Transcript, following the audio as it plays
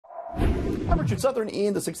I'm Richard Southern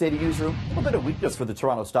in the 680 newsroom. A little bit of weakness for the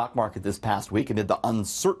Toronto stock market this past week amid the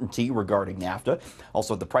uncertainty regarding NAFTA.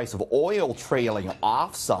 Also, the price of oil trailing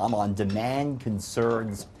off some on demand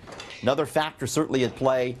concerns. Another factor certainly at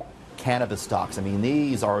play, cannabis stocks. I mean,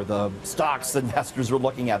 these are the stocks investors are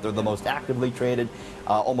looking at. They're the most actively traded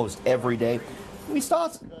almost every day. We saw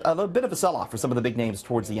a little bit of a sell-off for some of the big names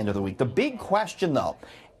towards the end of the week. The big question, though,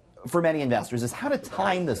 for many investors is how to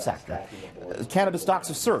time the sector. Cannabis stocks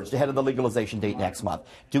have surged ahead of the legalization date next month.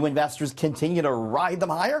 Do investors continue to ride them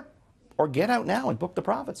higher or get out now and book the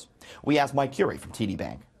profits? We asked Mike Curie from TD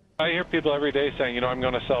Bank. I hear people every day saying, I'm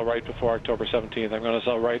going to sell right before October 17th. I'm going to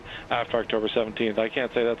sell right after October 17th. I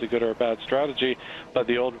can't say that's a good or a bad strategy, but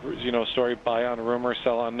the old, story, buy on rumor,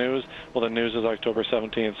 sell on news, well, the news is October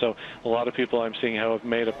 17th. So a lot of people I'm seeing who have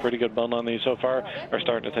made a pretty good bundle on these so far are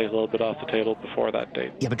starting to take a little bit off the table before that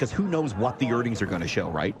date. Yeah, because who knows what the earnings are going to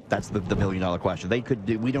show, right? That's the million-dollar question.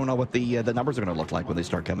 We don't know what the numbers are going to look like when they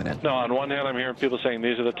start coming in. No, on one hand, I'm hearing people saying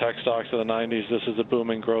these are the tech stocks of the 90s. This is a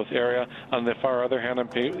booming growth area. On the far other hand,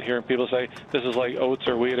 I'm hearing people say this is like oats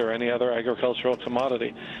or wheat or any other agricultural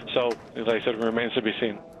commodity. So, as I said, it remains to be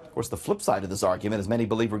seen. Of course, the flip side of this argument is many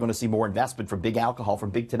believe we're going to see more investment from big alcohol, from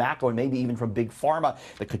big tobacco, and maybe even from big pharma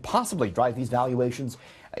that could possibly drive these valuations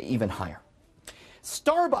even higher.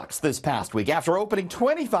 Starbucks this past week, after opening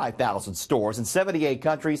 25,000 stores in 78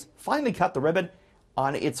 countries, finally cut the ribbon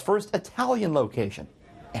on its first Italian location.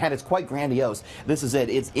 And it's quite grandiose. This is it.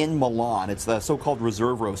 It's in Milan. It's the so-called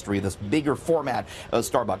Reserve Roastery, this bigger format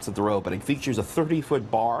Starbucks that they're opening. Features a 30-foot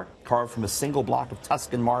bar carved from a single block of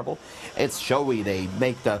Tuscan marble. It's showy. They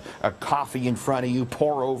make a coffee in front of you,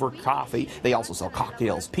 pour over coffee. They also sell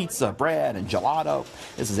cocktails, pizza, bread, and gelato.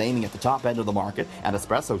 This is aiming at the top end of the market. An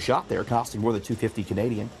espresso shot there costing more than $2.50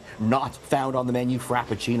 Canadian. Not found on the menu.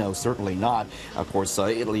 Frappuccino, certainly not. Of course,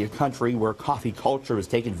 Italy, a country where coffee culture is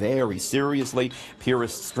taken very seriously.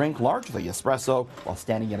 Purists drink largely espresso while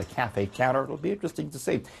standing at a cafe counter. It'll be interesting to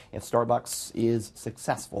see if Starbucks is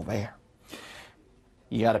successful there.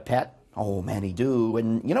 You got a pet? Oh, many do.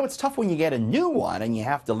 And, it's tough when you get a new one and you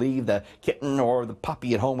have to leave the kitten or the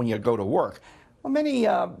puppy at home when you go to work. Well, many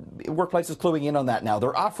workplaces cluing in on that now.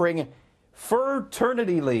 They're offering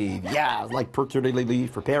fraternity leave. Yeah, like paternity leave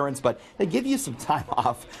for parents, but they give you some time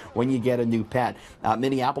off when you get a new pet.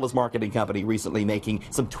 Minneapolis marketing company recently making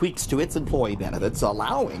some tweaks to its employee benefits,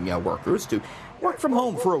 allowing workers to work from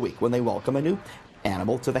home for a week when they welcome a new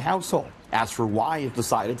animal to the household. As for why it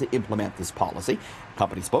decided to implement this policy,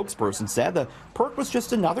 company spokesperson said the perk was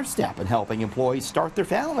just another step in helping employees start their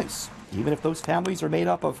families, even if those families are made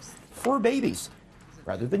up of fur babies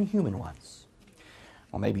rather than human ones.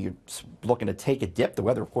 Well, maybe you're looking to take a dip. The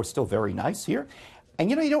weather, of course, still very nice here. And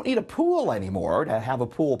you don't need a pool anymore to have a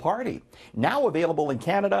pool party. Now available in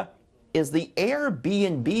Canada is the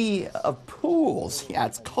Airbnb of pools. Yeah,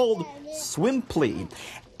 it's called Swimply.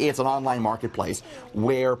 It's an online marketplace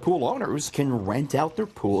where pool owners can rent out their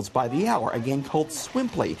pools by the hour, again called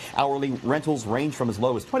Swimply. Hourly rentals range from as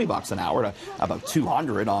low as $20 an hour to about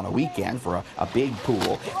 $200 on a weekend for a big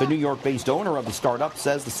pool. The New York-based owner of the startup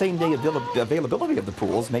says the same-day availability of the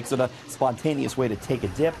pools makes it a spontaneous way to take a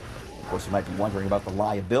dip. Of course, you might be wondering about the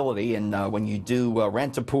liability, and when you do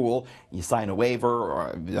rent a pool, you sign a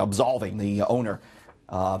waiver absolving the owner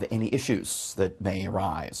of any issues that may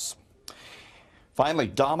arise. Finally,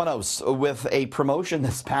 Domino's with a promotion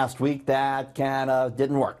this past week that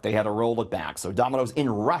didn't work. They had to roll it back. So Domino's in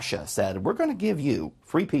Russia said, we're going to give you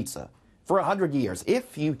free pizza for 100 years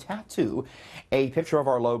if you tattoo a picture of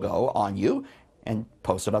our logo on you and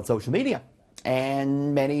post it on social media.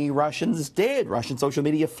 And many Russians did. Russian social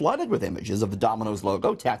media flooded with images of the Domino's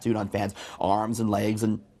logo tattooed on fans' arms and legs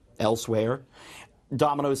and elsewhere.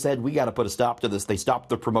 Domino's said, we got to put a stop to this. They stopped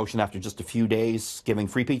the promotion after just a few days, giving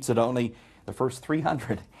free pizza to only the first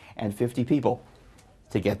 350 people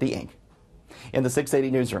to get the ink. In the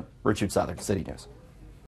 680 newsroom, Richard Southern, City News.